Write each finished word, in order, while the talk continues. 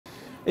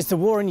As the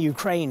war in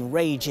Ukraine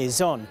rages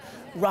on,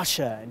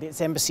 Russia and its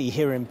embassy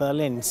here in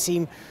Berlin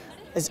seem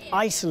as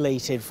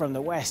isolated from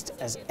the West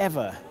as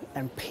ever,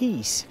 and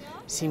peace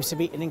seems to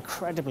be an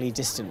incredibly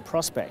distant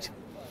prospect.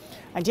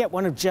 And yet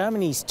one of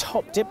Germany's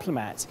top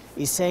diplomats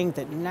is saying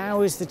that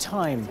now is the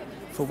time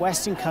for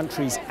Western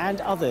countries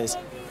and others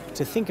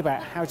to think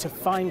about how to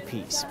find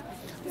peace.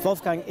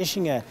 Wolfgang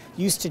Ischinger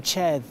used to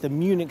chair the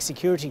Munich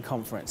Security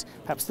Conference,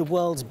 perhaps the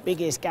world's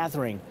biggest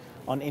gathering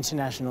on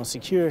international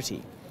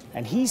security.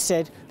 And he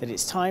said that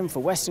it's time for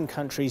Western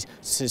countries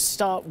to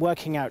start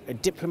working out a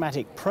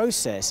diplomatic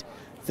process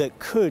that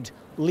could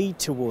lead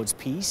towards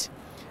peace,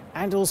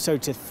 and also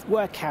to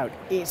work out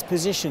its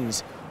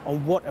positions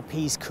on what a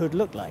peace could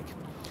look like.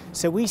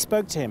 So we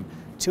spoke to him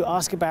to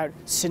ask about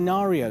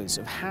scenarios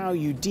of how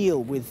you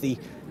deal with the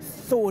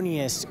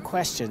thorniest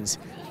questions,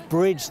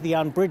 bridge the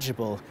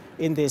unbridgeable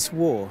in this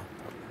war.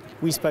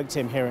 We spoke to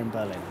him here in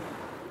Berlin.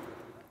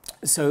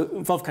 So,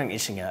 Wolfgang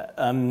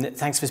Ischinger,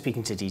 thanks for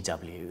speaking to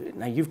DW.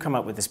 Now, you've come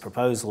up with this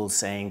proposal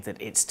saying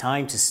that it's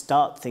time to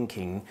start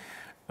thinking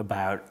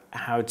about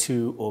how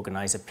to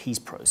organize a peace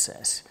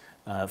process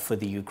for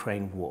the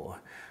Ukraine war.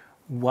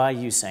 Why are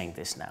you saying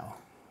this now?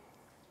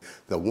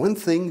 The one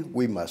thing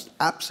we must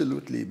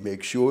absolutely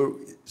make sure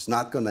is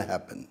not going to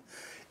happen,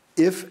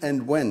 if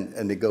and when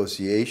a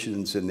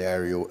negotiation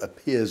scenario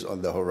appears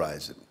on the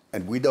horizon,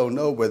 and we don't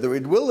know whether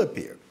it will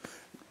appear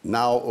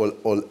now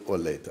or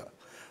later.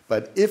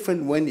 But if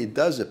and when it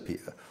does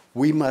appear,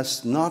 we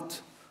must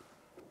not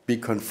be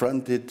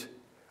confronted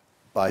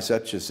by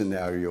such a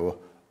scenario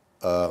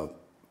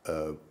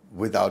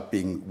without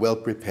being well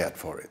prepared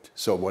for it.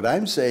 So what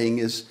I'm saying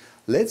is,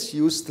 let's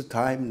use the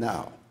time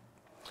now.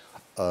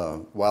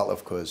 While,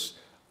 of course,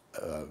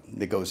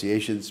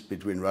 negotiations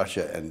between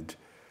Russia and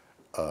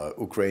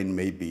Ukraine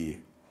may be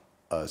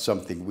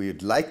something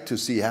we'd like to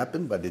see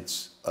happen, but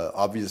it's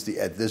obviously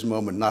at this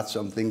moment not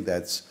something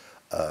that's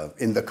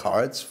in the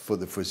cards for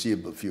the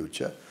foreseeable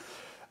future.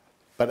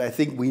 But I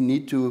think we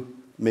need to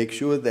make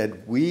sure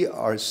that we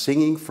are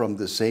singing from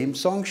the same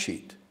song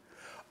sheet.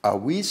 Are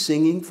we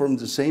singing from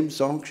the same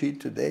song sheet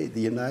today?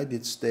 The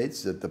United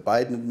States, the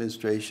Biden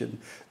administration,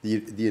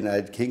 the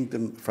United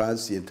Kingdom,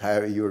 France, the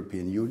entire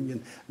European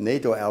Union,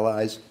 NATO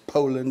allies,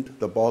 Poland,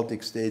 the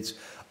Baltic states.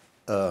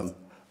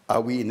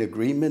 Are we in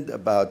agreement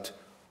about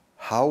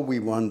how we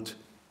want,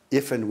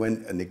 if and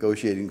when a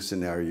negotiating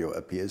scenario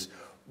appears,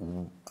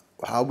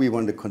 how we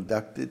want to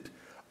conduct it?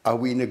 Are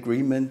we in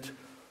agreement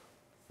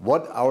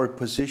what our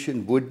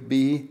position would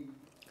be?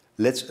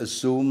 Let's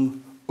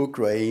assume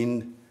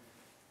Ukraine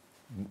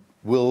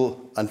will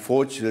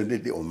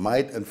unfortunately, or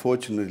might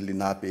unfortunately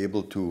not be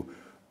able to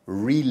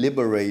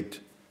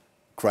re-liberate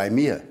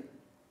Crimea.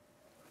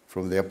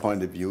 From their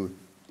point of view,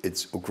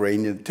 it's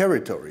Ukrainian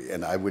territory,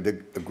 and I would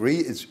agree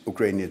it's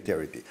Ukrainian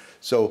territory.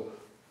 So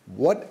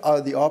what are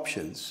the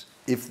options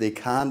if they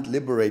can't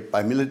liberate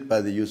by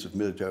the use of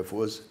military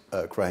force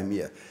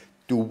Crimea?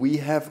 Do we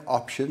have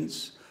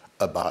options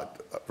about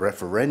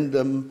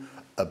referendum,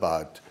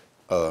 about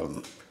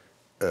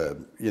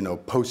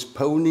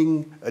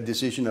postponing a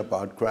decision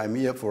about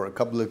Crimea for a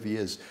couple of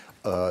years,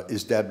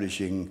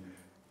 establishing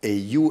a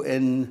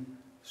UN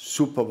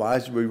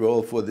supervisory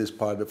role for this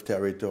part of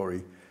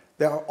territory?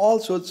 There are all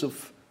sorts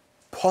of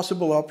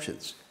possible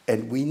options,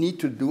 and we need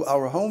to do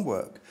our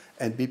homework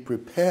and be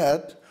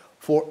prepared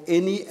for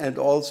any and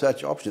all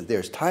such options.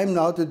 There's time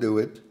now to do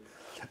it.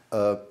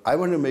 I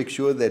want to make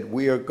sure that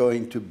we are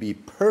going to be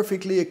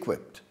perfectly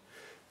equipped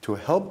to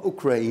help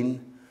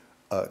Ukraine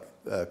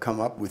come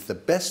up with the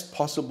best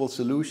possible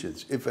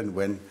solutions if and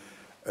when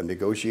a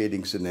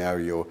negotiating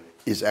scenario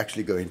is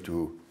actually going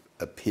to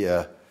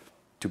appear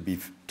to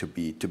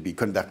be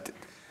conducted.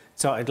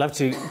 So I'd love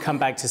to come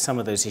back to some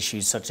of those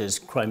issues, such as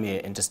Crimea,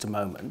 in just a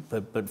moment.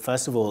 But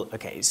first of all,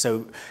 okay,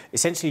 so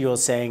essentially you're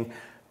saying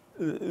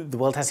the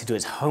world has to do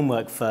its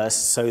homework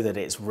first so that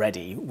it's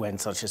ready when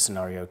such a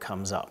scenario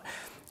comes up.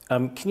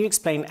 Can you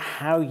explain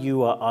how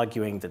you are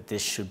arguing that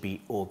this should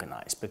be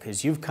organized?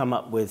 Because you've come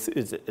up with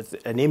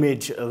an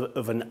image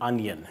of an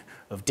onion,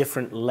 of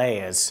different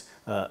layers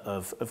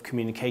of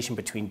communication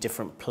between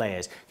different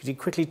players. Could you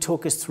quickly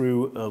talk us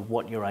through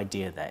what your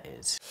idea there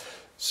is?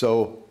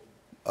 So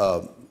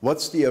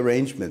what's the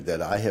arrangement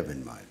that I have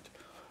in mind?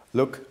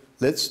 Look,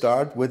 let's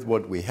start with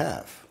what we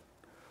have.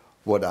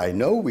 What I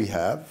know we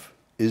have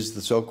is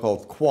the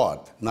so-called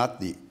Quad, not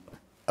the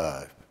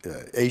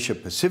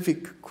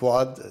Asia-Pacific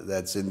Quad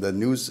that's in the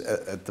news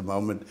at the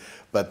moment,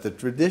 but the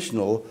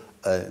traditional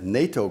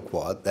NATO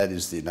Quad, that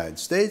is the United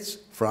States,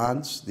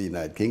 France, the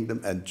United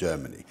Kingdom, and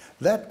Germany.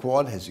 That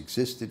Quad has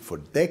existed for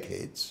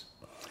decades,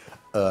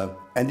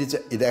 and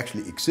it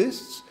actually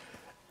exists,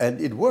 and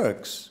it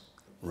works,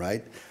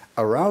 right?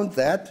 Around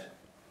that,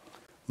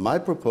 my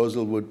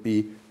proposal would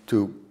be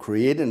to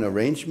create an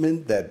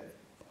arrangement that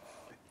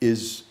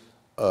is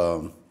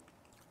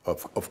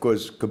of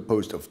course,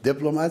 composed of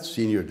diplomats,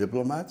 senior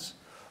diplomats,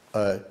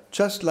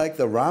 just like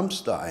the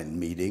Ramstein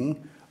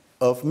meeting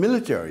of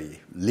military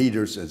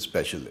leaders and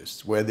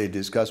specialists, where they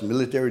discuss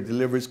military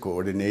deliveries,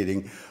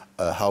 coordinating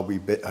how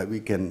we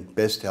can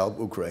best help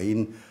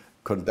Ukraine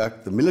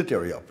conduct the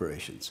military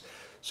operations.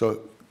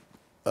 So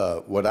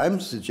what I'm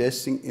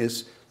suggesting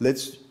is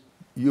let's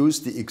use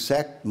the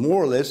exact,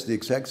 more or less the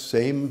exact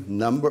same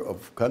number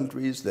of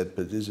countries that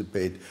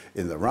participate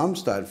in the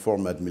Ramstein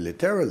format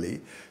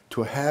militarily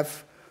to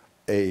have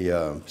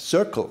a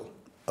circle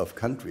of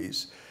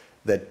countries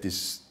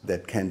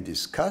that can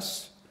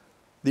discuss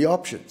the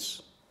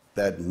options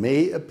that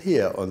may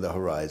appear on the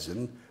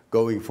horizon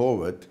going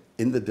forward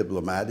in the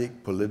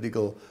diplomatic,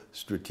 political,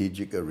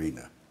 strategic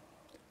arena.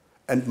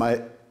 And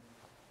my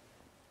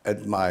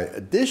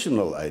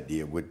additional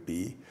idea would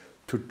be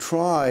to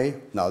try,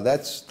 now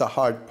that's the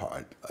hard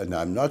part, and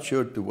I'm not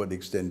sure to what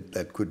extent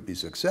that could be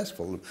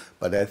successful,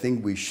 but I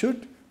think we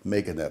should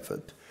make an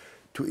effort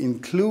to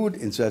include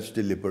in such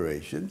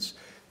deliberations,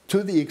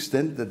 to the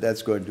extent that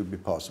that's going to be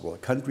possible,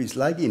 countries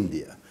like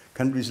India,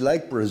 countries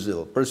like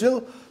Brazil.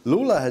 Brazil,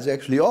 Lula has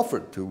actually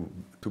offered to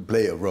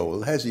play a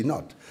role, has he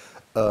not?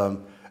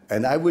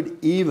 And I would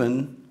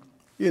even,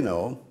 you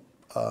know,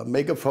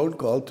 make a phone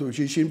call to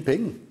Xi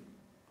Jinping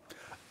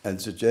and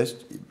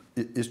suggest,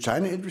 is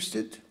China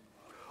interested?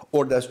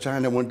 Or does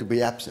China want to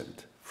be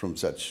absent from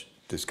such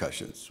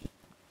discussions?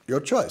 Your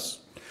choice.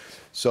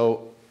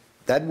 So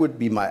that would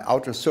be my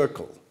outer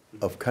circle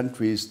of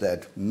countries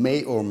that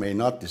may or may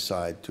not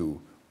decide to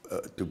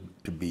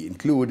be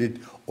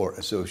included or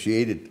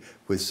associated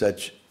with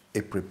such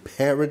a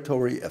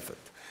preparatory effort.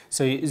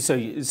 So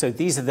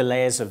these are the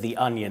layers of the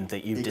onion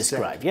that you've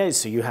described. Yeah.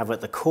 So you have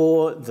at the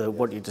core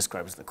what you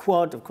describe as the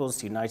Quad, of course,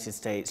 the United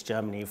States,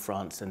 Germany,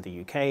 France, and the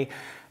UK.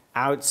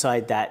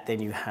 Outside that,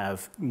 then you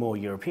have more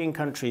European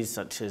countries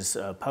such as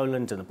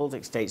Poland and the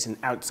Baltic states, and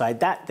outside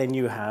that, then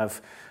you have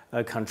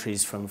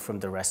countries from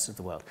the rest of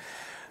the world.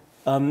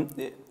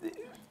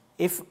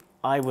 If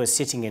I were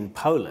sitting in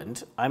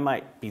Poland, I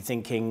might be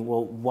thinking,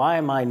 well, why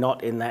am I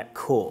not in that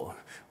core?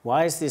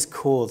 Why is this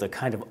core the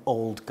kind of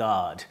old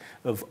guard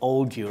of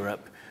old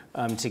Europe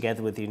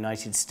together with the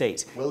United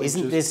States? Well,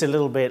 isn't this a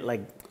little bit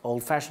like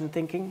old-fashioned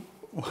thinking?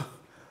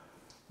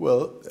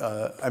 Well,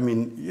 I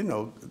mean, you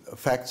know,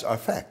 facts are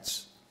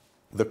facts.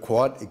 The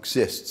Quad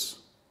exists.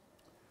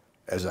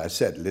 As I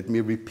said, let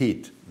me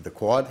repeat, the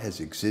Quad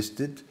has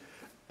existed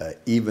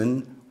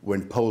even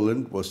when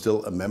Poland was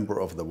still a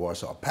member of the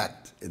Warsaw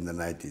Pact in the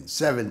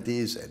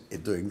 1970s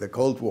and during the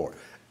Cold War.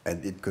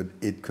 And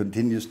it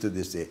continues to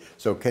this day.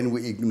 So can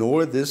we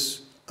ignore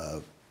this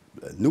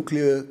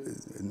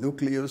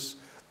nucleus,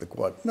 the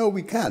Quad? No,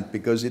 we can't,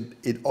 because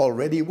it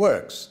already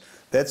works.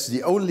 That's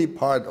the only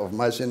part of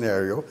my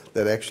scenario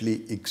that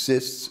actually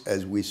exists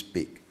as we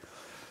speak.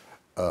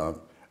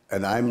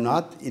 And I'm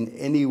not in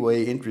any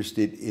way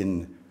interested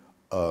in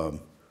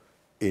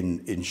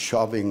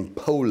shoving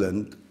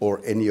Poland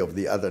or any of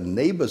the other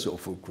neighbors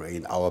of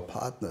Ukraine, our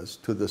partners,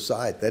 to the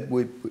side. That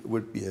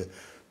would be a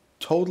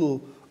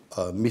total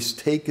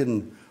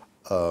mistaken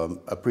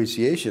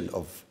appreciation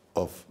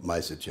of my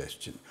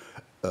suggestion.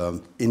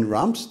 In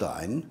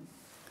Ramstein,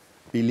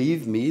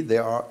 believe me,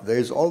 there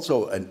is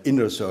also an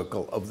inner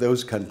circle of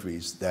those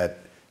countries that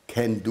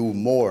can do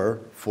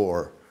more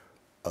for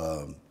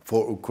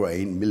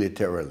Ukraine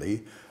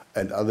militarily,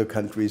 and other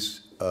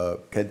countries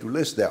can do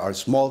less. There are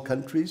small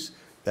countries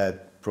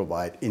that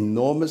provide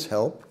enormous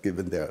help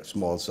given their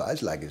small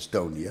size, like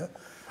Estonia.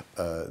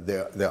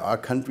 There are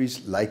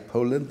countries like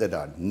Poland that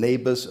are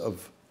neighbors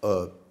of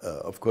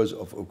course,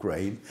 of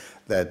Ukraine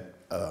that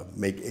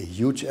make a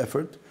huge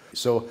effort.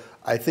 So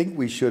I think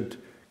we should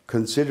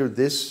consider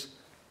this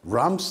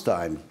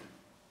Ramstein,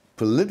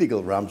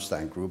 political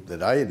Ramstein group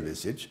that I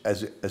envisage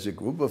as a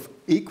group of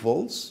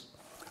equals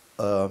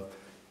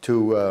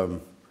to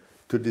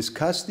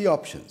discuss the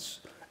options.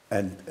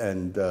 And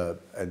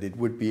it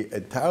would be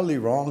entirely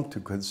wrong to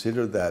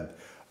consider that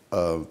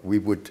we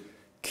want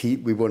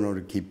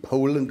to keep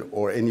Poland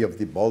or any of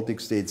the Baltic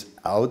states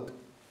out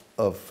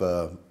of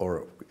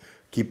or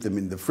keep them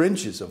in the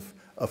fringes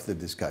of the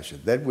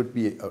discussion. That would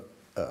be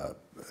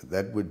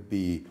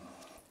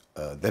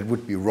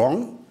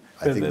wrong.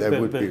 I think that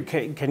would be.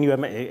 Can you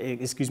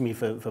excuse me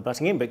for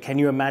butting in, but can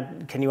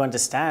you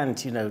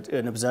understand, you know,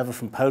 an observer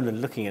from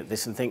Poland looking at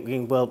this and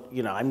thinking, well,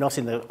 you know, I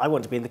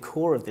want to be in the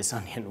core of this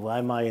onion. Why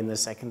am I in the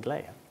second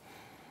layer?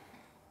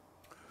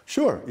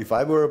 Sure. If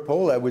I were a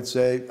Pole, I would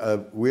say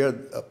we're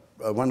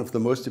one of the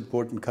most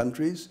important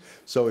countries.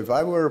 So if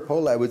I were a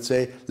Pole, I would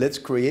say, let's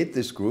create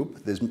this group,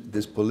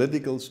 this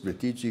political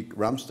strategic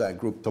Ramstein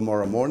group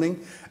tomorrow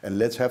morning, and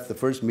let's have the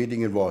first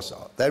meeting in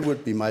Warsaw. That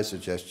would be my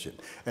suggestion.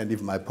 And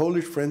if my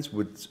Polish friends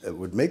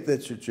would make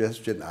that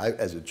suggestion,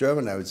 as a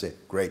German, I would say,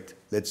 great,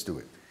 let's do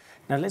it.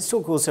 Now let's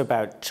talk also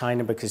about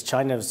China, because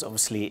China is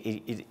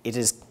obviously, it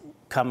has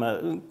come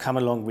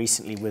along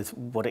recently with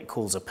what it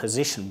calls a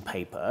position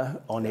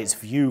paper on its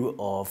view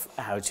of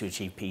how to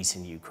achieve peace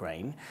in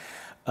Ukraine.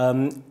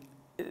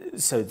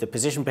 So the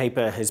position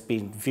paper has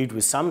been viewed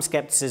with some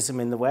skepticism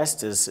in the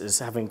West as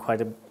having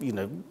quite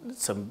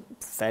some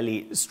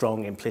fairly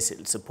strong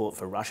implicit support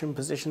for Russian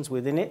positions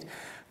within it,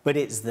 but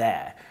it's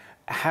there.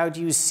 How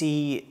do you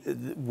see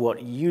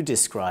what you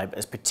describe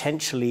as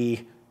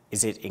potentially,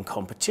 is it in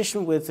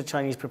competition with the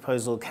Chinese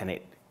proposal? Can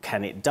it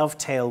Can it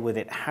dovetail with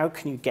it? How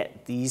can you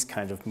get these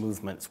kind of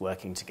movements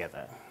working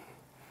together?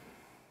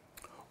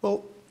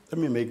 Well, let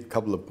me make a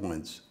couple of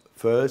points.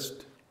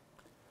 First,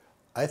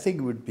 I think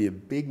it would be a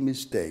big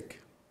mistake,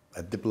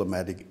 a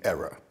diplomatic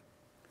error,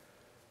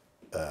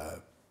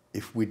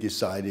 if we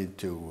decided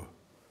to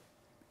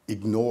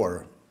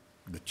ignore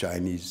the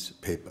Chinese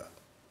paper.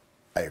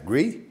 I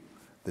agree,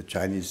 the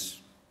Chinese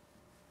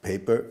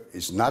paper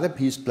is not a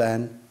peace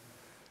plan,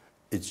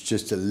 it's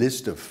just a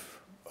list of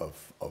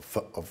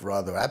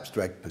rather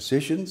abstract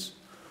positions.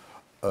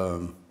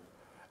 And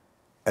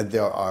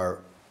there are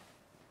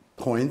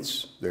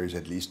points, there is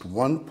at least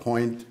one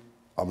point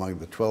among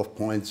the 12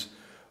 points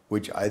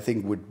which I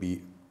think would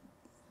be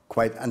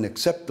quite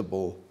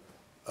unacceptable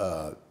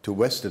to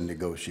Western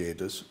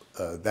negotiators.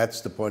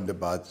 That's the point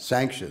about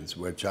sanctions,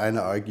 where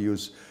China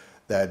argues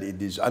that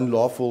it is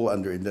unlawful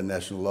under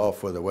international law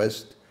for the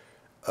West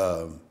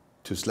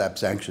to slap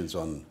sanctions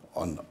on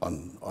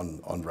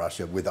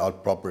Russia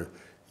without proper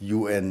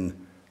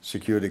UN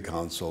Security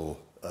Council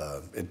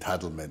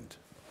entitlement.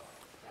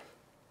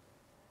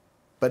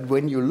 But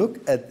when you look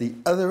at the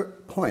other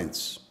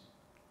points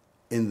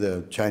in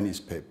the Chinese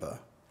paper,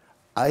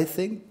 I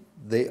think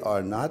they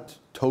are not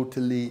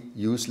totally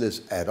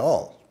useless at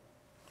all.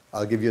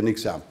 I'll give you an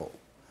example.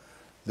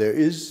 There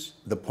is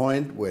the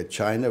point where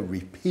China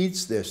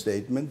repeats their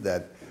statement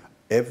that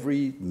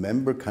every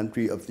member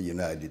country of the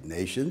United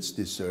Nations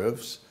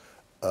deserves,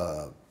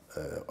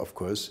 of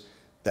course,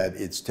 that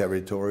its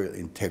territorial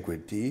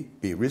integrity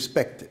be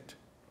respected.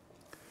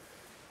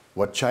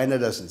 What China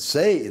doesn't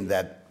say in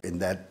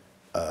that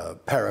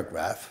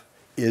paragraph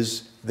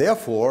is,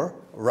 therefore,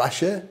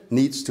 Russia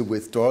needs to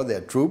withdraw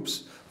their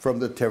troops from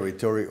the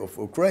territory of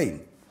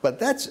Ukraine. But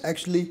that's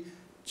actually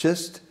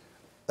just,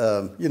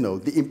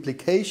 the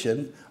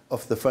implication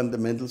of the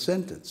fundamental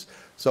sentence.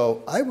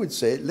 So I would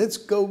say, let's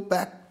go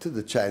back to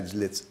the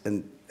Chinese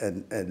and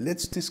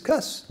let's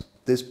discuss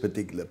this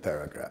particular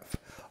paragraph.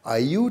 Are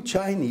you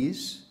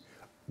Chinese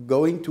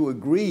going to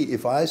agree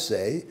if I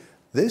say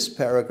this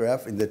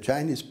paragraph in the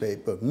Chinese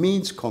paper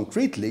means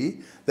concretely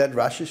that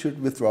Russia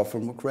should withdraw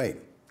from Ukraine?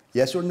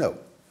 Yes or no?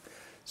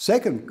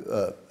 Second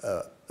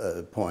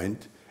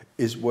point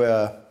is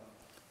where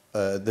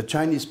the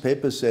Chinese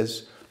paper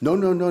says, no,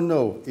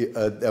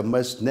 there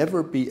must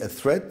never be a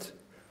threat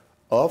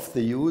of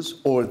the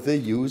use or the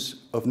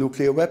use of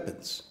nuclear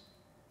weapons.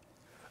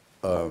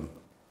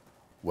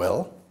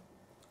 Well,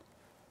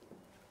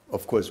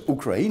 of course,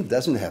 Ukraine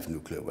doesn't have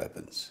nuclear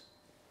weapons.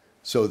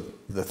 So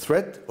the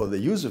threat or the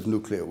use of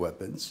nuclear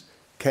weapons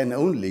can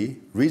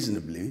only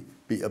reasonably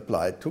be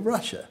applied to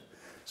Russia.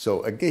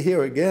 So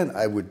here again,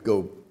 I would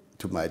go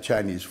to my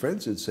Chinese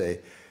friends and say,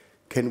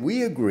 can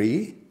we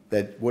agree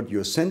that what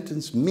your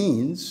sentence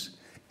means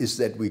is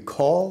that we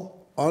call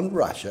on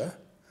Russia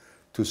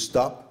to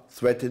stop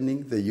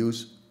threatening the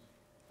use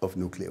of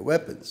nuclear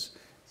weapons?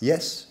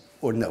 Yes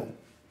or no?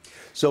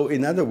 So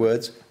in other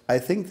words, I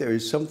think there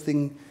is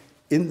something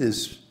in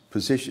this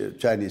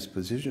Chinese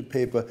position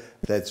paper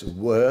that's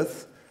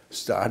worth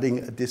starting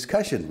a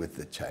discussion with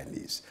the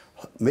Chinese.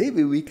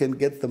 Maybe we can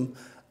get them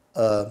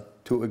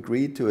to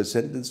agree to a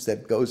sentence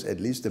that goes at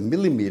least a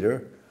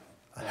millimeter,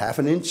 half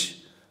an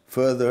inch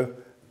further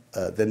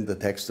than the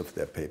text of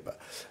their paper.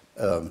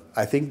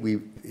 I think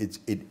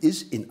it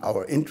is in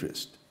our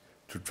interest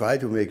to try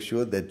to make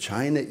sure that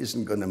China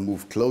isn't going to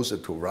move closer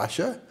to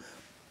Russia,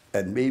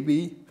 and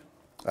maybe,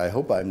 I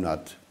hope I'm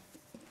not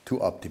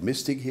too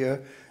optimistic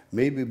here,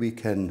 maybe we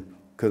can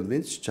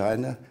convince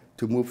China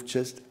to move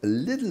just a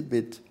little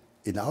bit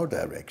in our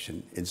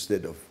direction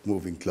instead of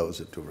moving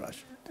closer to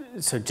Russia.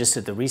 So just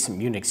at the recent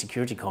Munich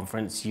Security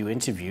Conference, you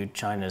interviewed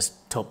China's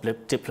top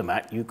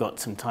diplomat. You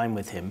got some time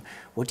with him.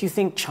 What do you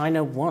think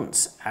China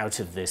wants out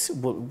of this?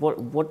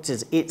 What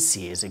does it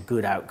see as a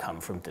good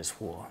outcome from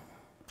this war?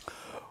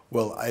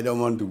 Well, I don't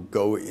want to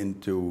go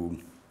into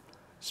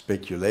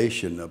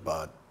speculation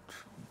about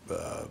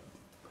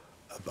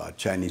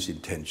Chinese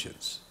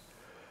intentions,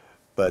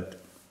 but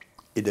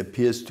it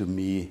appears to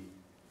me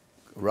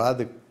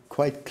rather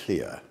quite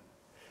clear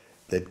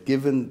that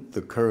given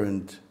the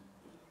current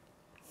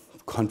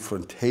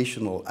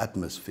confrontational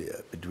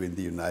atmosphere between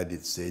the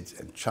United States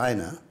and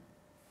China,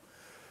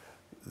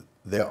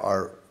 there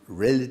are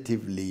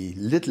relatively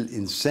little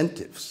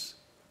incentives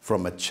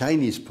from a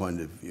Chinese point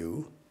of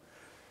view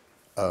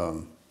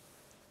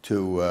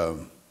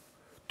to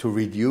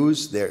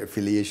reduce their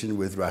affiliation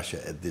with Russia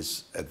at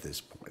this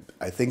point.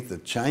 I think the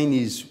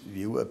Chinese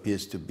view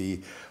appears to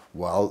be,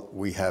 while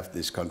we have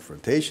this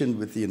confrontation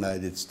with the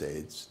United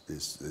States,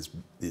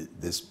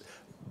 this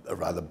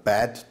rather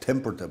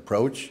bad-tempered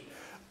approach,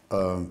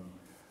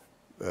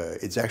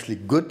 it's actually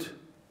good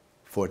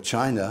for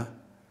China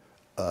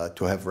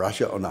to have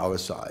Russia on our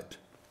side.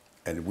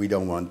 And we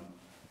don't want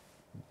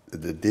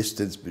the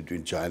distance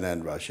between China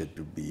and Russia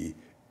to be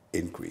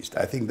increased.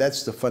 I think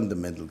that's the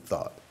fundamental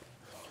thought.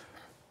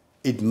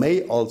 It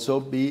may also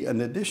be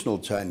an additional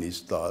Chinese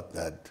thought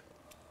that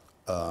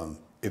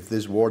if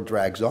this war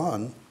drags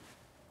on,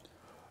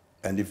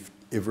 and if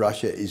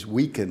Russia is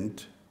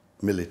weakened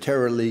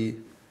militarily,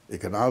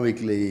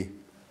 economically,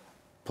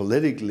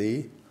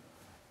 politically,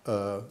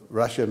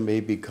 Russia may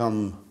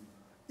become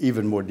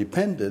even more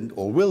dependent,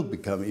 or will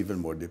become even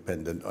more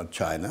dependent on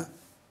China.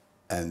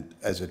 And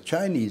as a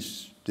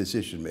Chinese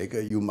decision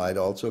maker, you might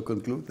also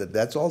conclude that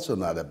that's also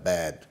not a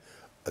bad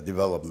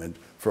development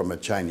from a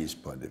Chinese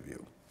point of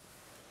view.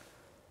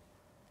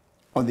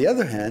 On the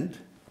other hand,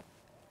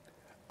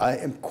 I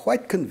am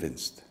quite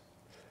convinced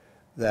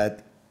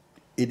that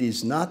it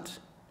is not,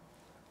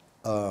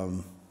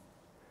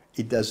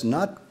 it does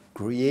not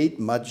create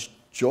much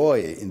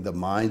joy in the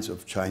minds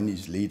of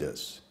Chinese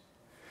leaders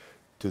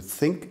to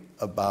think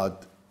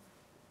about,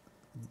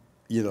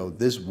 you know,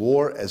 this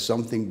war as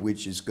something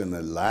which is going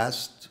to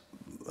last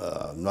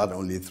not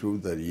only through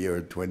the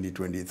year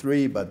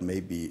 2023, but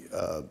maybe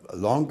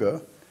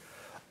longer,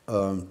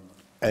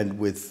 and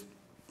with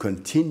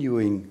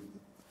continuing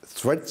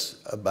threats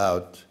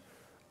about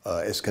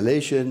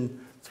escalation,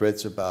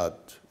 threats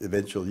about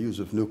eventual use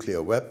of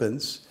nuclear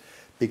weapons,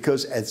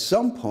 because at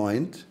some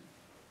point,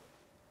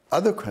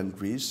 other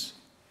countries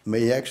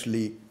may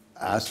actually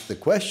ask the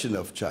question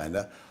of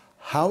China,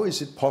 how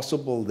is it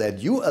possible that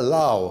you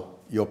allow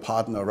your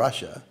partner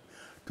Russia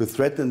to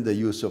threaten the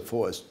use of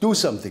force? Do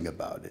something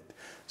about it.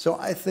 So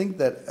I think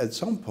that at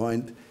some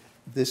point,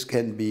 this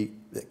can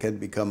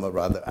become a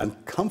rather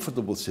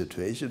uncomfortable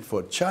situation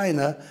for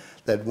China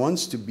that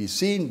wants to be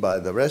seen by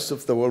the rest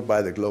of the world,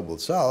 by the global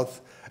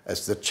South,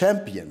 as the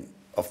champion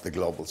of the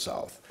global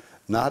South,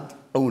 not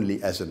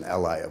only as an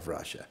ally of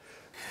Russia.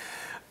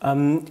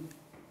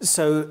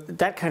 So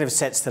that kind of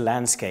sets the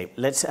landscape.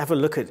 Let's have a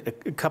look at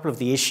a couple of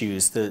the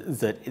issues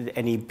that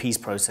any peace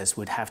process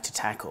would have to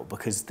tackle,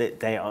 because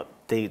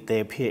they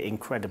appear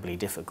incredibly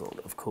difficult,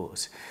 of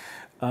course.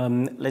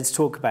 Let's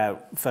talk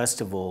about,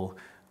 first of all,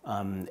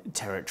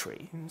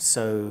 territory.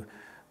 So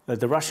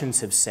the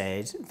Russians have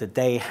said that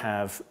they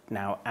have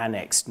now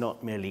annexed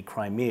not merely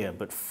Crimea,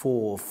 but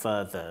 4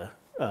 further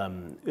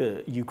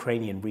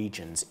Ukrainian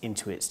regions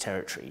into its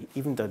territory,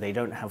 even though they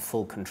don't have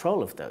full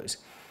control of those.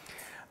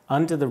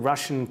 Under the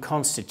Russian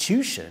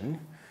constitution,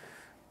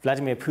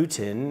 Vladimir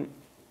Putin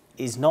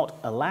is not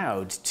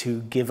allowed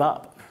to give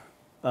up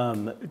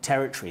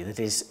territory that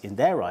is, in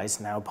their eyes,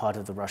 now part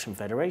of the Russian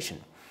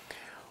Federation.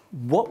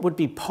 What would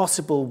be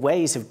possible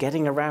ways of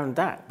getting around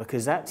that?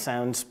 Because that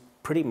sounds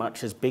pretty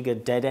much as big a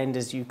dead end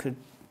as you could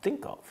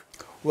think of.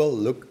 Well,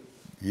 look,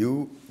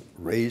 you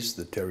raised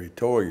the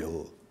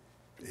territorial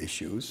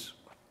issues,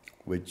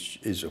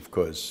 which is, of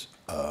course,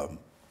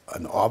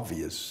 an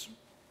obvious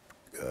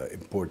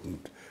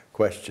important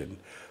question.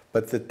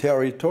 But the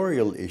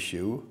territorial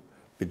issue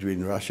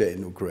between Russia and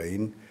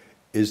Ukraine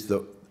is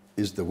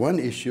the one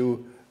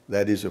issue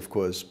that is, of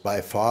course, by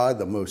far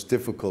the most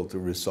difficult to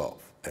resolve.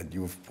 And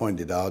you've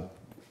pointed out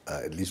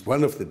at least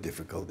one of the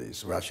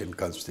difficulties, Russian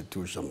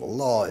constitutional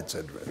law,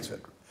 etc., etc.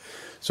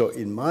 So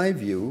in my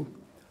view,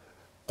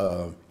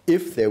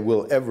 if there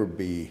will ever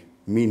be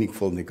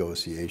meaningful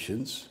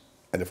negotiations,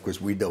 and of course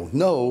we don't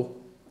know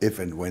if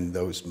and when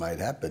those might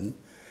happen,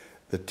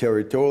 the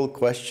territorial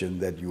question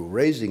that you're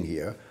raising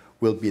here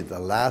will be the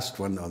last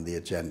one on the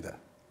agenda.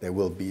 There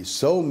will be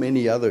so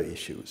many other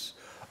issues.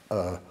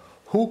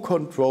 Who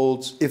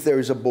controls, if there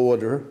is a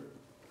border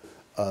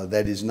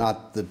that is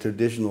not the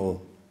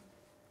traditional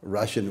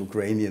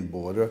Russian-Ukrainian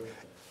border,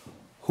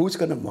 who's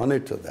going to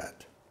monitor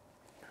that?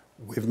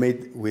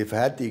 We've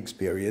had the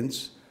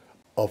experience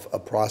of a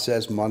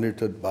process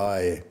monitored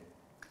by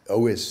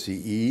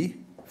OSCE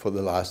for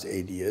the last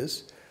 8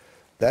 years.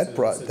 That's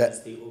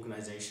the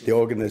organization. The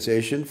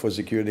Organization for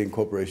Security and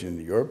Cooperation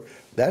in Europe.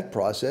 That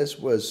process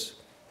was,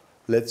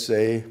 let's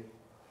say,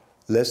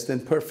 less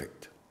than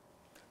perfect.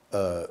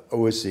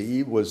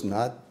 OSCE was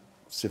not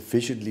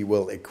sufficiently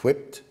well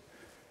equipped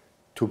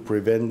to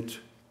prevent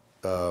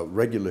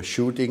regular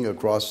shooting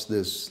across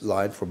this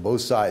line from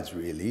both sides,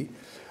 really.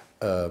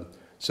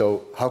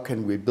 So how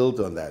can we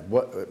build on that?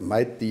 What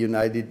might the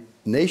United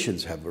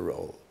Nations have a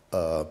role?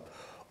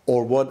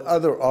 Or what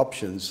other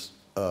options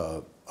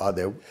are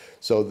there?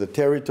 So the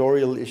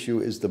territorial issue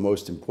is the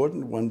most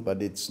important one,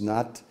 but it's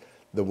not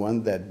the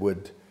one that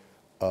would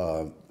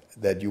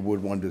that you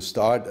would want to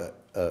start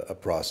a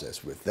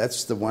process with.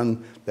 That's the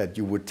one that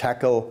you would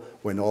tackle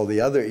when all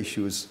the other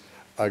issues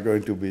are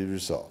going to be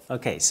resolved.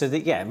 Okay, so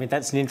yeah, I mean,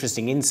 that's an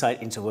interesting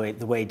insight into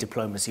the way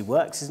diplomacy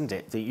works, isn't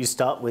it? That you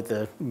start with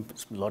the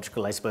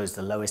logical, I suppose,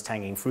 the lowest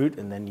hanging fruit,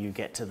 and then you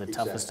get to the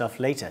tougher stuff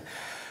later.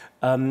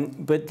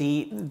 But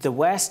the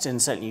West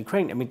and certainly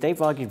Ukraine, I mean,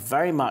 they've argued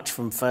very much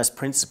from first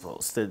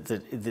principles that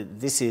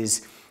this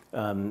is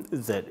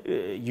that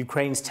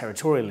Ukraine's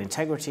territorial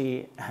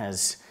integrity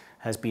has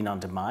been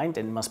undermined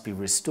and must be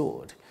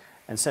restored.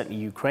 And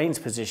certainly Ukraine's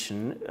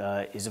position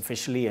is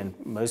officially, and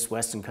most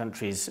Western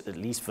countries, at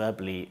least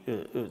verbally,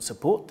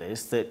 support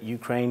this, that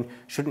Ukraine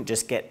shouldn't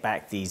just get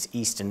back these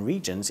eastern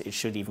regions, it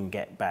should even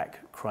get back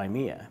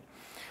Crimea.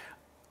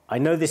 I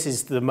know this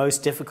is the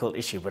most difficult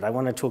issue, but I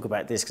want to talk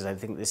about this because I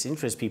think this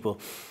interests people.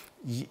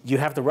 You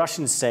have the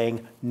Russians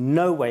saying,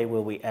 no way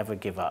will we ever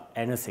give up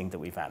anything that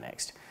we've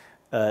annexed.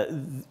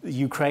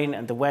 Ukraine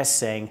and the West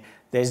saying,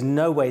 there's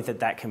no way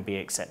that that can be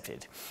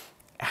accepted.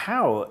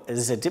 How,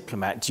 as a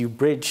diplomat, do you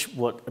bridge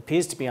what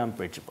appears to be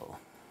unbridgeable?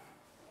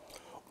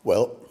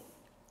 Well,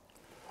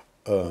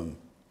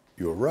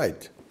 you're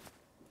right.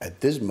 At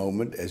this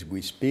moment, as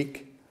we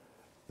speak,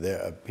 there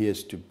appear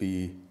to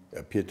be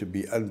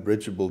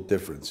unbridgeable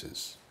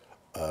differences.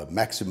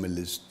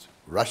 Maximalist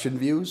Russian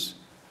views,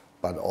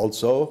 but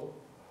also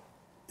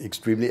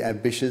extremely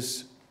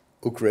ambitious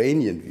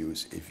Ukrainian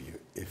views,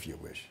 if you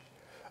wish.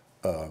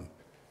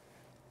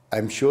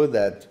 I'm sure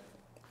that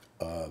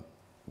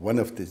one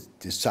of the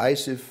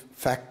decisive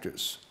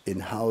factors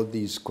in how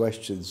these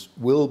questions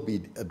will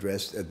be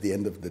addressed at the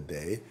end of the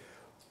day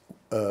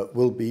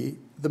will be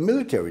the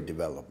military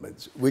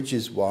developments, which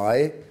is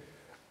why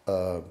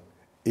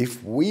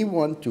if we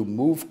want to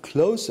move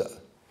closer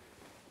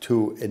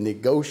to a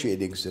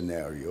negotiating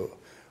scenario,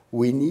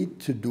 we need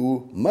to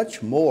do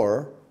much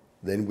more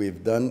than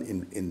we've done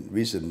in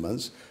recent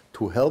months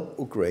to help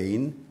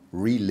Ukraine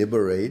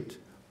re-liberate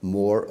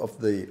more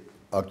of the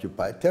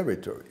occupied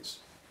territories.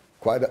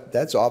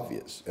 That's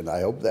obvious, and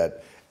I hope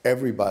that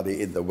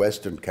everybody in the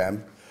Western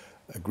camp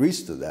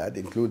agrees to that,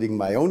 including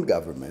my own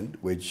government,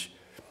 which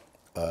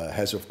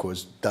has, of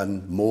course,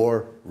 done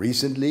more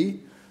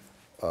recently,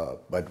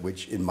 but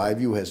which, in my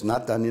view, has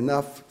not done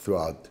enough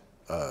throughout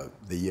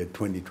the year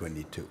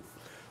 2022.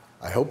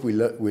 I hope we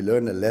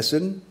learn a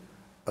lesson.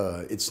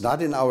 It's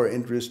not in our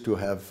interest to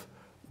have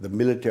the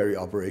military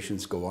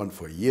operations go on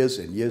for years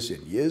and years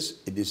and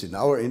years. It is in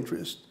our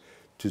interest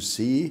to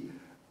see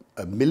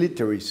a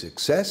military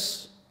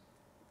success,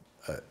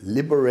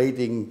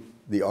 liberating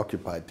the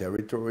occupied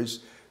territories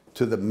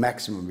to the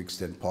maximum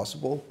extent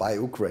possible by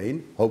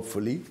Ukraine,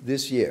 hopefully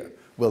this year.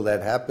 Will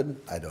that happen?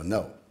 I don't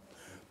know.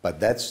 But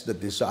that's the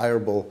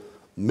desirable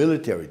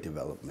military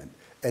development.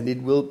 And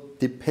it will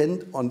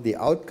depend on the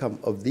outcome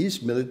of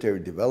these military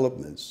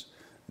developments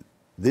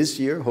this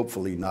year,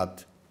 hopefully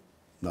not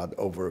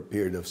over a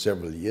period of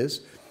several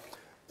years,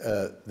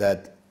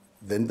 that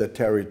then the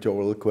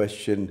territorial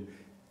question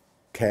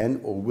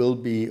can or will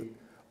be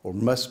or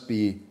must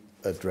be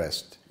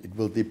addressed. It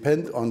will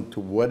depend on to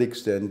what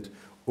extent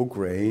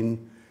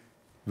Ukraine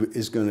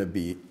is going to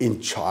be in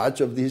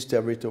charge of these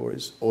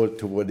territories, or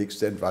to what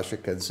extent Russia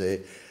can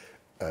say,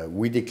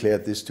 we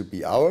declared this to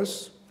be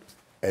ours,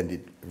 and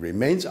it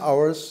remains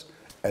ours,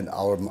 and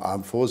our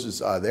armed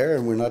forces are there,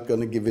 and we're not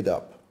going to give it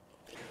up.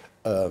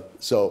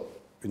 So,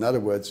 in other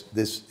words,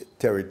 this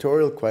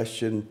territorial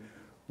question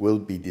will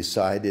be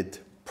decided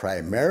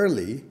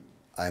primarily,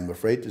 I'm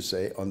afraid to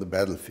say, on the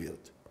battlefield.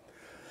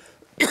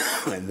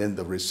 And then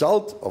the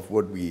result of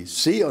what we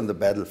see on the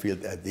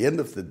battlefield at the end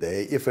of the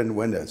day, if and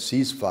when a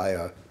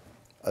ceasefire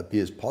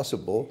appears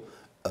possible,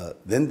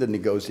 then the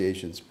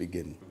negotiations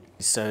begin.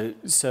 So,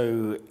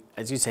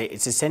 as you say,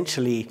 it's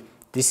essentially,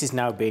 this is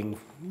now being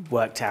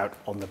worked out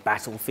on the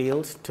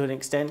battlefield to an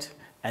extent,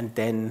 and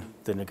then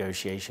the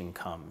negotiation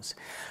comes.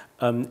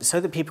 So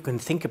that people can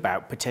think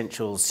about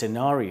potential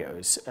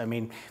scenarios. I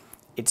mean,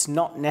 it's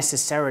not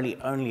necessarily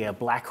only a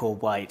black or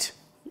white,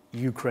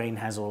 Ukraine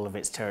has all of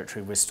its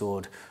territory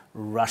restored,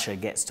 Russia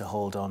gets to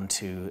hold on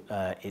to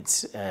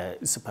its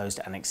supposed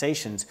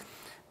annexations.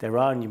 There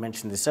are, and you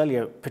mentioned this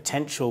earlier,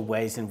 potential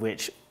ways in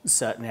which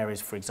certain areas,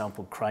 for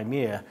example,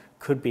 Crimea,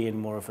 could be in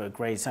more of a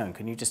grey zone.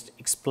 Can you just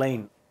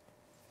explain?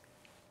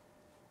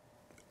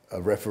 A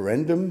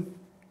referendum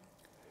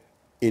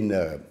in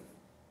a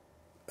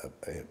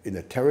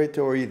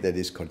territory that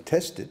is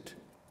contested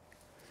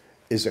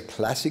is a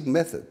classic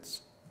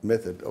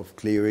method of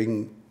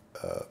clearing,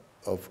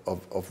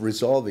 of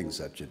resolving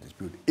such a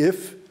dispute.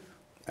 If,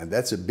 and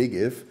that's a big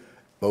if,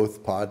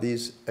 both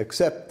parties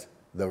accept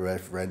the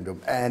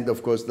referendum and,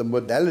 of course, the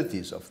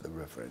modalities of the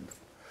referendum.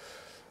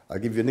 I'll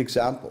give you an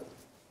example.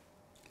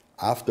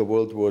 After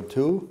World War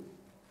II,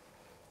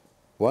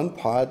 one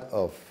part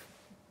of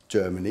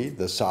Germany,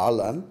 the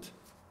Saarland,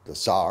 the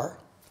Saar,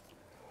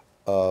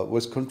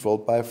 was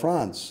controlled by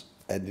France.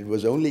 And it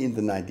was only in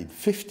the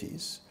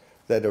 1950s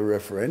that a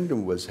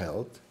referendum was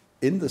held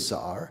in the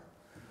Saar,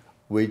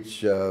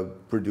 which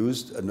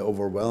produced an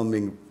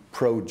overwhelming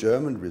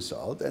pro-German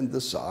result, and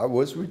the Saar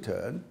was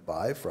returned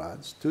by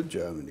France to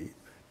Germany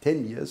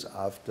 10 years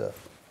after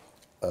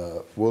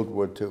World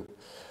War II.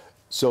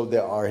 So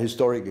there are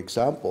historic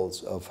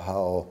examples of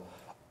how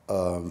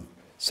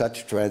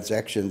such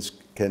transactions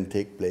can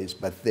take place,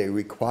 but they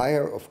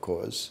require, of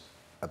course,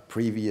 a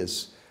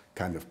previous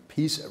kind of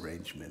peace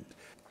arrangement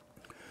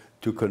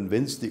to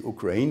convince the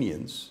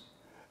Ukrainians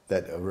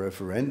that a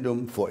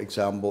referendum, for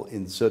example,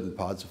 in certain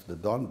parts of the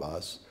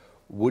Donbas,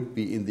 would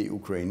be in the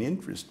Ukrainian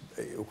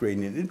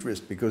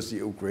interest, because the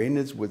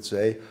Ukrainians would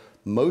say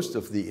most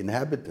of the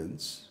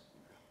inhabitants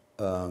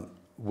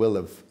will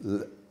have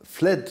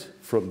fled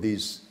from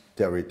these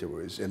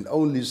territories, and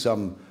only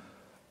some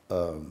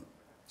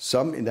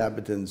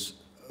inhabitants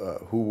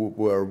who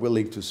were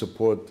willing to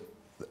support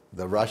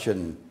the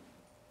Russian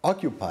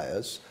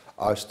occupiers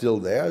are still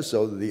there.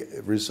 So the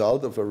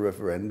result of a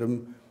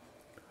referendum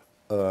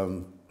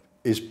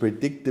is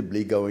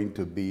predictably going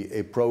to be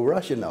a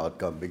pro-Russian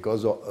outcome,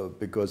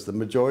 because the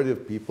majority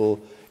of people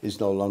is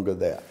no longer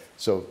there.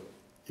 So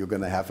you're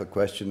going to have a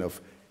question of,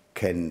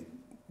 can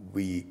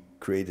we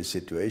create a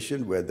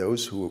situation where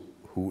those who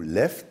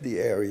left the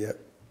area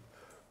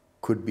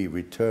could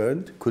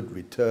return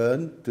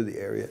to the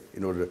area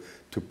in order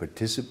to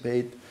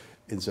participate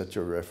in such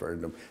a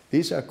referendum.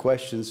 These are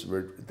questions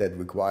that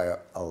require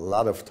a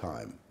lot of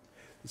time.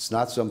 It's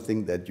not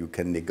something that you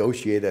can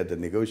negotiate at a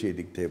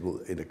negotiating table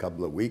in a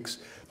couple of weeks.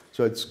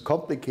 So it's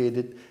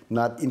complicated,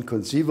 not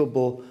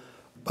inconceivable,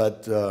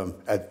 but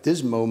at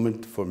this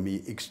moment, for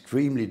me,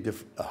 extremely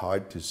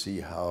hard to see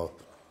how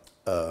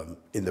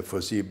in the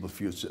foreseeable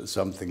future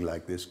something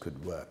like this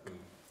could work.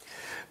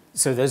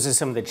 So those are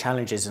some of the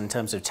challenges in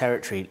terms of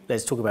territory.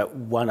 Let's talk about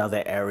one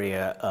other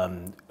area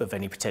of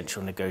any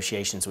potential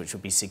negotiations, which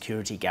would be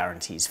security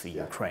guarantees for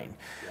Ukraine.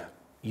 Yeah.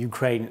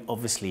 Ukraine,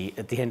 obviously,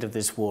 at the end of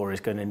this war, is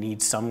going to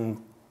need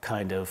some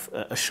kind of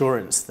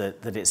assurance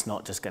that it's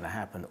not just going to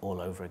happen all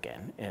over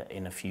again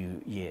in a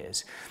few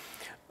years.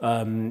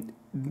 None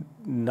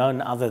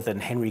other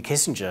than Henry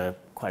Kissinger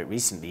quite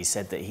recently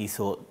said that he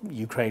thought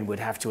Ukraine would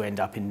have to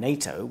end up in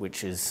NATO,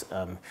 which is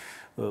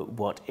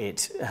what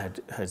it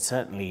had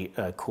certainly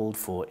called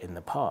for in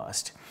the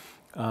past.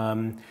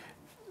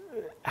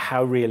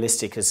 How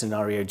realistic a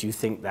scenario do you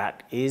think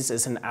that is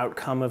as an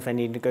outcome of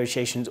any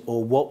negotiations,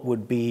 or what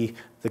would be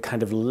the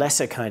kind of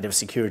lesser kind of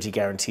security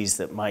guarantees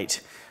that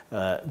might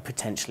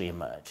potentially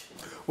emerge?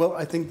 Well,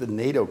 I think the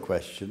NATO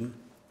question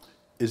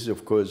is,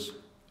 of course,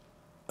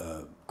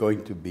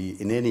 going to be,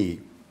 in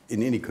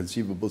any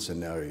conceivable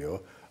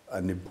scenario,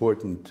 an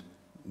important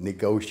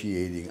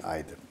negotiating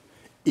item.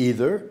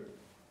 Either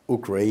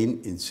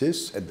Ukraine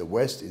insists, and the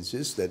West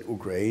insists, that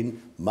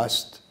Ukraine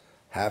must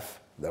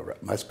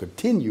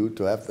continue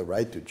to have the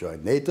right to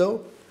join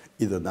NATO,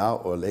 either now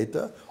or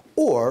later,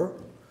 or,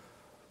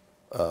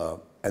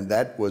 and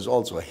that was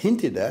also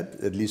hinted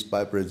at least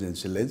by President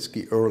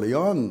Zelensky early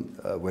on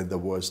when the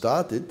war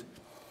started,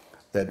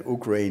 that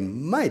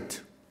Ukraine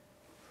might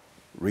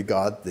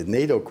regard the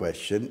NATO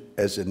question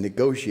as a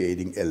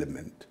negotiating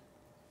element.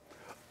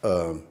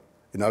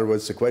 In other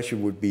words, the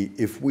question would be,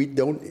 if we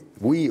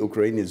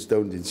Ukrainians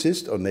don't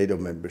insist on NATO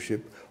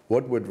membership,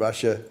 what would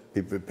Russia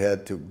be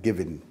prepared to give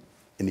in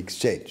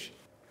exchange?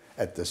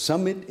 At the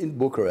summit in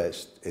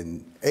Bucharest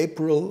in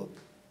April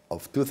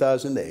of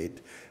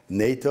 2008,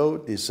 NATO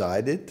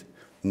decided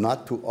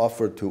not to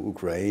offer to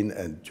Ukraine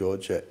and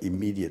Georgia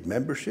immediate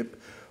membership,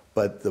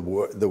 but the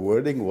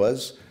wording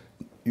was,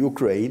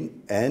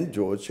 Ukraine and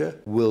Georgia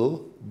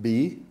will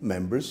be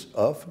members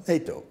of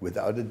NATO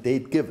without a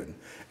date given.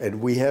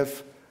 And we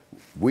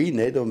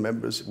NATO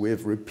members, we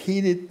have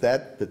repeated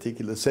that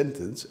particular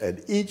sentence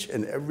at each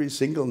and every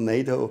single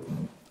NATO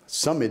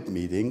summit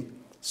meeting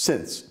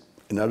since.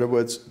 In other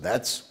words,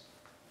 that's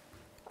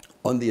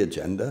on the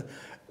agenda,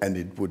 and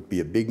it would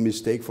be a big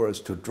mistake for us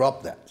to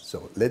drop that.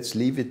 So let's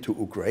leave it to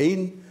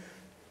Ukraine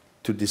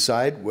to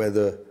decide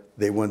whether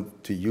they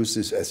want to use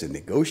this as a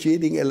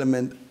negotiating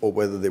element or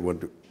whether they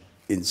want to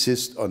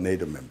insist on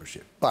NATO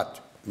membership. But,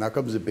 now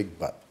comes a big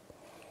but.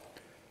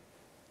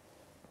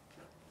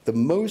 The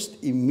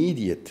most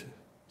immediate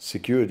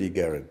security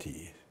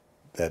guarantee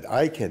that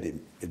I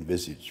can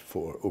envisage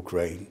for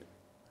Ukraine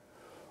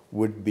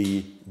would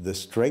be the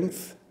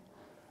strength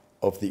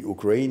of the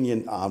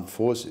Ukrainian armed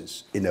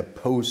forces in a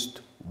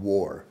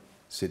post-war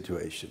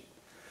situation.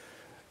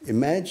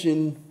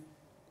 Imagine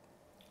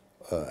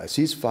a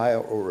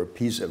ceasefire or a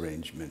peace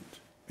arrangement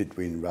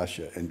between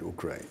Russia and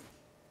Ukraine,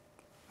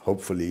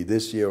 hopefully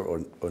this year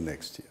or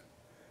next year.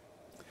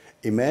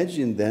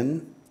 Imagine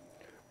then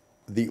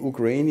the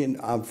Ukrainian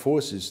armed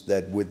forces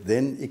that would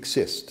then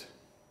exist,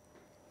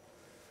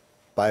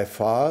 by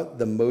far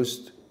the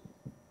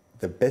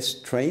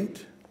best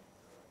trained,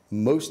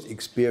 most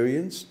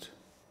experienced,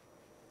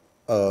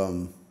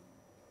 and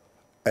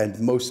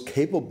most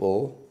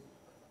capable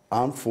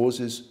armed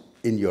forces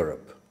in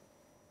Europe.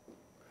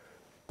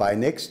 By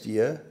next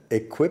year,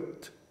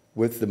 equipped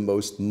with the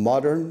most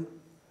modern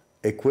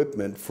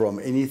equipment, from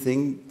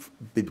anything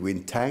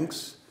between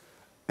tanks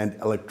and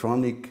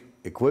electronic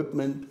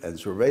equipment and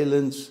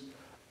surveillance,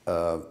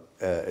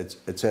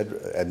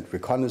 etc., and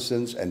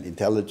reconnaissance and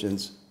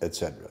intelligence,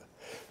 etc.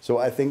 So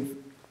I think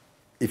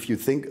if you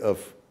think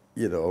of,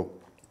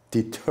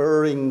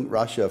 deterring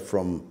Russia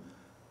from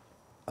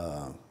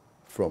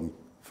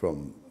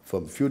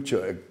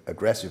future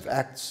aggressive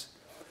acts,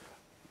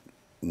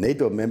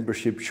 NATO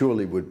membership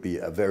surely would be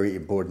a very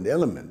important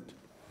element.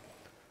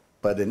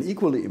 But an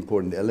equally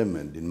important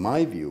element, in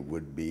my view,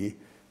 would be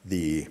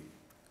the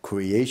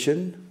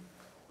creation,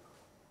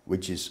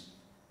 which is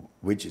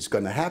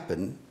going to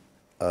happen,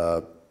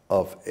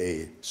 of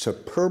a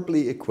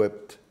superbly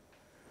equipped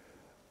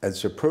and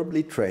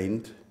superbly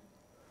trained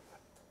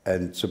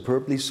and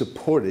superbly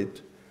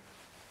supported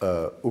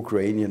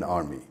Ukrainian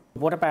army.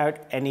 What about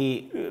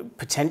any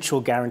potential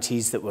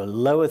guarantees that were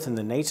lower than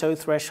the NATO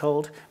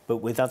threshold, but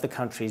with other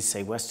countries,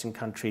 say Western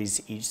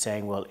countries, each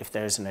saying, well, if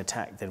there is an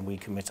attack, then we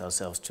commit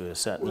ourselves to a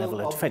certain level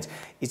of defense?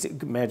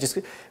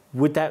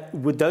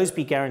 Would those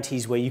be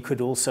guarantees where you could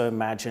also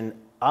imagine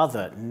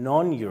other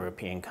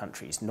non-European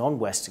countries,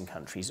 non-Western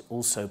countries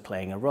also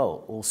playing a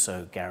role,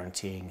 also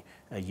guaranteeing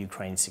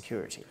Ukraine's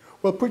security?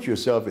 Well, put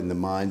yourself in the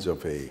minds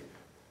of an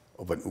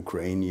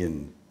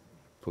Ukrainian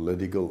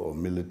political or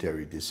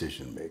military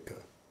decision maker.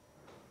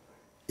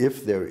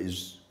 If there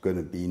is going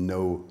to be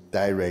no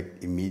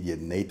direct,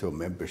 immediate NATO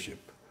membership,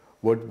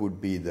 what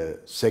would be the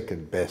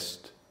second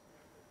best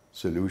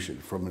solution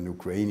from an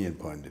Ukrainian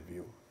point of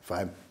view? If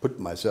I put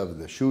myself in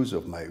the shoes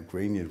of my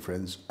Ukrainian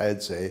friends,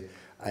 I'd say,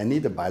 I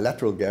need a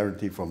bilateral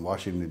guarantee from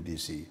Washington,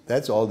 D.C.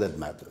 That's all that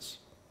matters.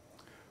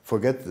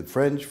 Forget the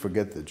French,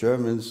 forget the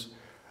Germans,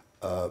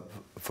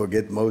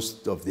 forget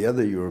most of the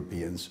other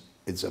Europeans.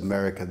 It's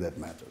America that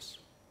matters.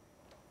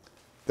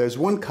 There's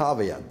one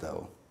caveat,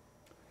 though.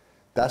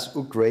 Does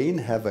Ukraine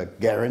have a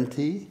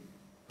guarantee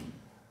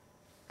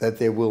that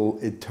there will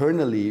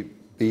eternally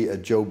be a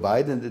Joe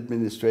Biden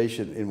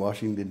administration in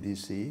Washington,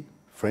 D.C.,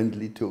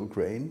 friendly to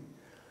Ukraine?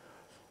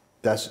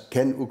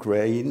 Can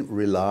Ukraine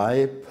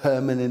rely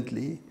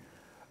permanently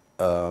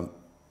on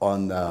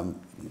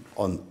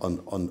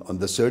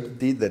the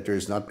certainty that there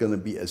is not going to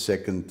be a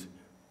second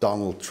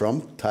Donald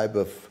Trump type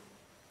of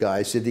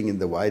guy sitting in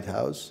the White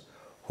House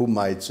who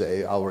might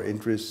say our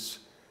interests,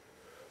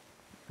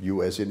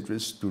 U.S.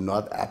 interests, do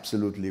not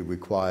absolutely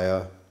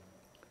require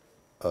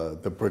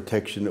the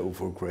protection of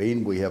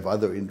Ukraine. We have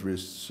other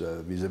interests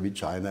vis-a-vis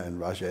China and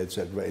Russia,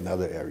 etc., in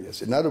other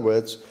areas. In other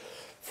words,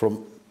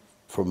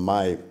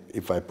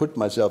 if I put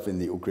myself in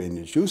the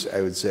Ukrainian shoes,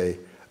 I would say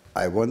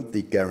I want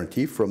the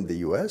guarantee from the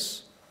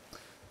U.S.,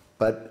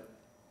 but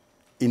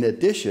in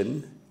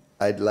addition,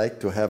 I'd like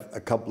to have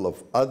a couple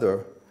of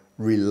other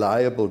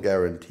reliable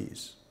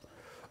guarantees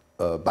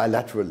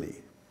bilaterally.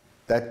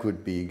 That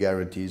could be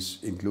guarantees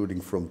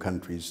including from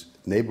countries,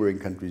 neighboring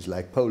countries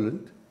like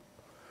Poland.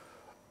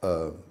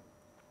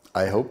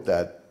 I hope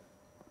that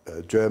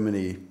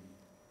Germany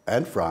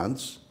and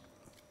France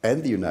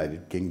and the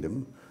United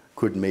Kingdom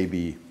could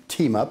maybe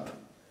team up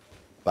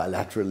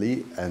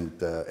bilaterally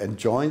and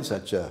join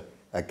such a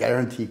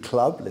guarantee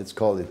club, let's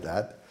call it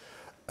that,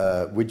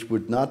 which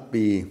would not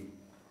be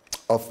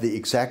of the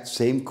exact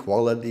same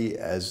quality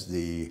as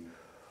the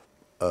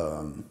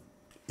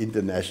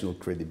international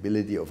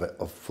credibility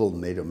of full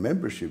NATO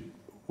membership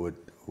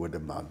would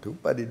amount to,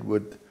 but it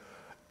would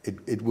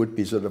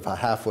be sort of a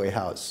halfway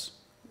house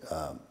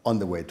on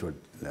the way toward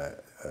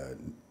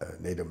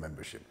NATO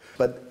membership.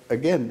 But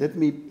again, let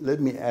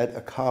me add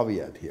a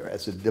caveat here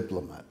as a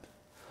diplomat.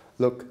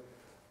 Look,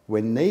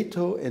 when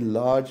NATO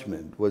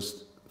enlargement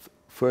was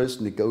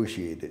first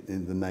negotiated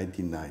in the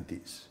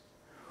 1990s,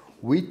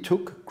 we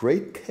took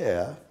great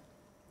care,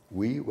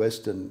 we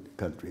Western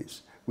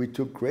countries, we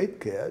took great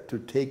care to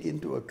take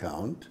into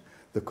account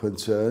the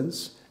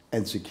concerns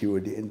and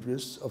security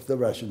interests of the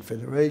Russian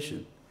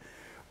Federation,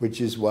 which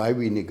is why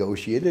we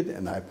negotiated,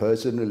 and I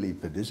personally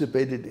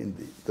participated in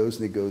those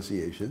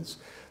negotiations,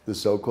 the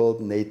so-called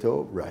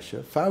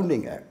NATO-Russia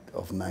Founding Act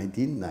of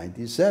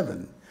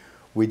 1997,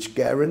 which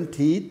gave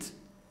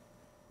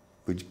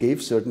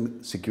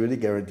certain security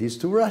guarantees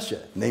to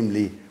Russia.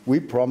 Namely, we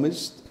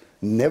promised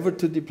never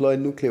to deploy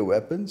nuclear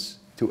weapons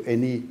to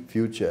any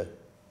future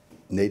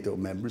NATO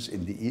members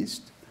in the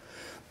East.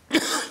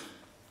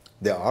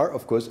 There are,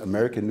 of course,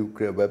 American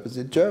nuclear weapons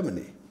in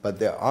Germany, but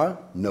there are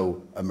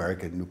no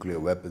American nuclear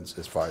weapons,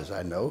 as far as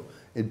I know,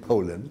 in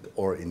Poland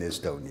or in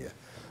Estonia,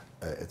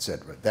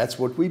 etc. That's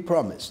what we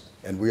promised.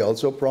 And we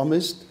also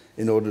promised,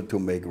 in order to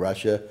make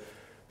Russia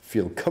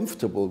feel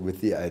comfortable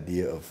with the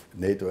idea of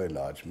NATO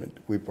enlargement,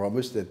 we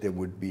promised that there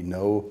would be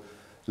no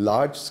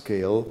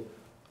large-scale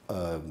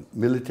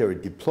military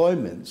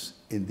deployments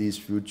in these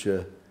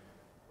future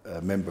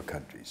member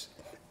countries.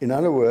 In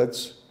other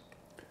words,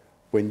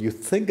 when you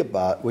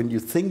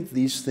think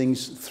these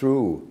things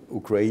through,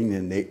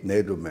 Ukrainian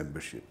NATO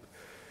membership,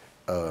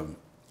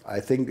 I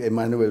think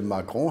Emmanuel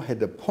Macron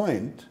had a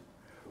point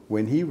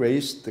when he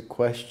raised the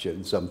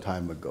question some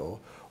time ago,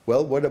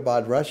 well, what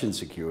about Russian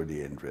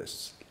security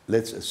interests?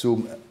 Let's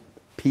assume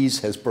peace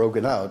has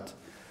broken out.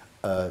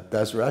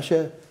 Does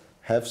Russia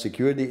have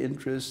security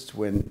interests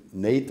when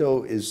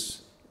NATO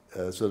is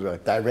sort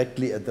of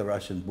directly at the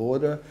Russian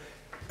border?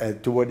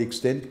 To what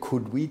extent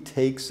could we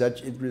take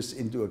such interests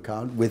into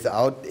account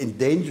without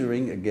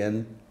endangering,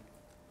 again,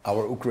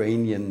 our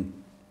Ukrainian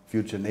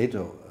future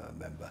NATO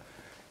member?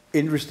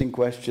 Interesting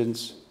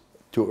questions,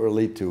 too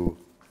early to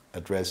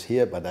address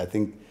here, but I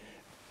think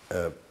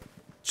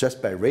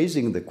just by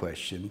raising the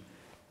question,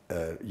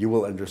 you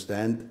will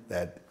understand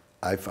that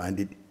I find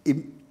it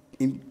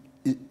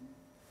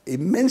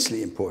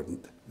immensely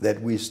important that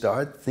we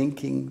start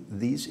thinking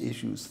these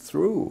issues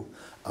through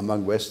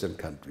among Western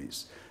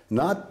countries,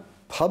 not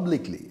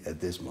publicly at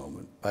this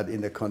moment, but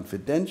in a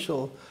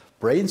confidential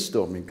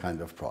brainstorming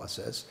kind of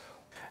process.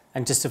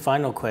 And just a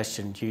final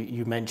question,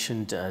 you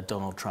mentioned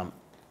Donald Trump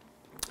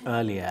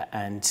earlier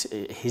and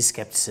his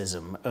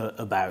skepticism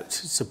about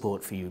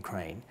support for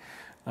Ukraine.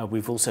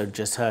 We've also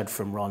just heard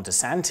from Ron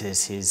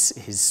DeSantis,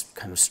 his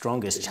kind of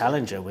strongest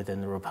challenger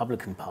within the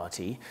Republican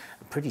Party,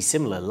 a pretty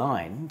similar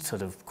line,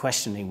 sort of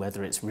questioning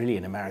whether it's really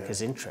in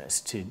America's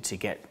interest to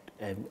get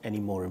any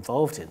more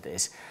involved in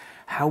this.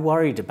 How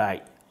worried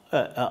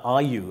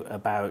are you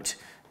about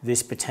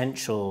this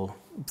potential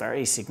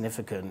very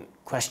significant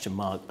question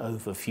mark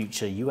over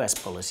future US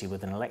policy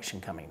with an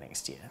election coming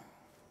next year?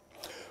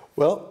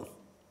 Well,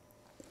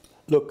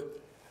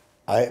 look,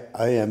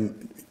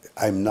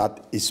 I'm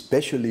not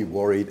especially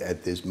worried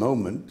at this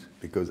moment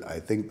because I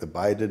think the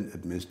Biden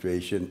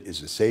administration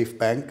is a safe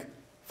bank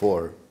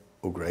for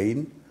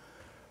Ukraine.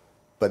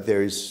 But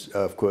there is,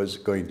 of course,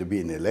 going to be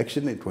an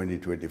election in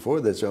 2024.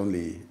 That's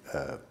only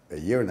a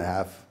year and a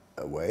half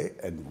away,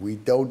 and we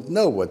don't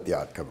know what the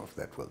outcome of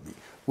that will be.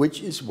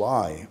 Which is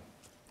why,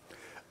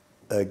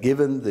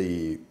 given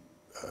the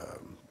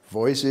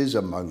voices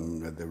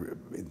among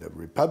in the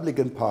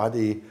Republican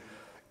Party,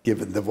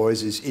 given the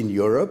voices in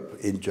Europe,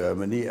 in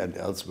Germany and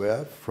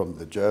elsewhere, from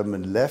the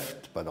German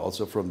left, but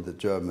also from the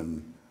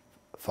German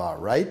far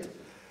right,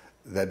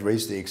 that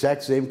raise the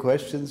exact same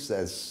questions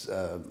as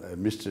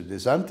Mr.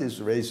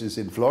 DeSantis raises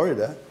in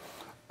Florida.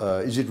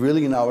 Is it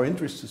really in our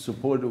interest to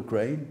support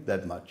Ukraine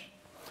that much?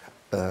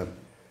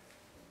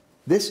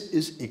 This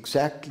is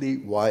exactly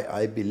why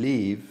I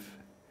believe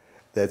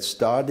that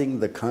starting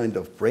the kind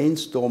of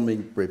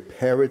brainstorming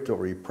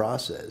preparatory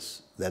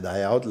process that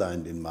I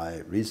outlined in my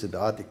recent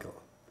article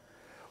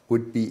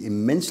would be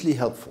immensely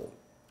helpful,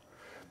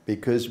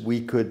 because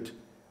we could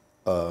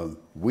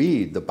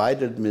the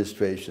Biden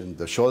administration,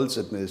 the Scholz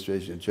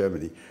administration in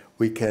Germany,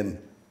 we can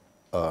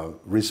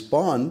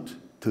respond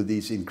to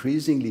these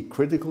increasingly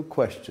critical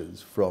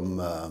questions from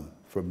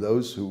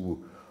those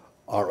who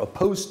are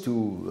opposed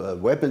to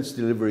weapons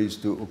deliveries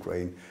to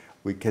Ukraine.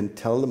 We can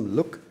tell them,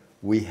 look,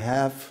 we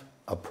have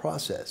a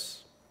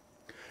process.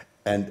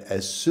 And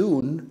as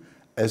soon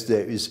as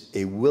there is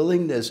a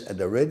willingness and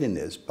a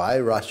readiness by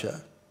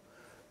Russia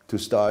to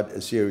start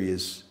a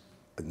serious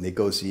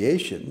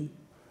negotiation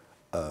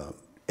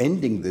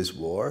ending this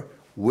war,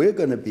 we're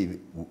going to be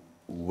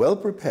well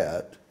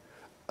prepared.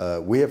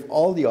 We have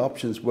all the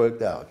options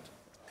worked out.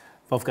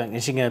 Wolfgang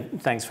Ischinger,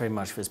 thanks very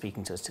much for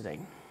speaking to us today.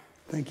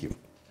 Thank you.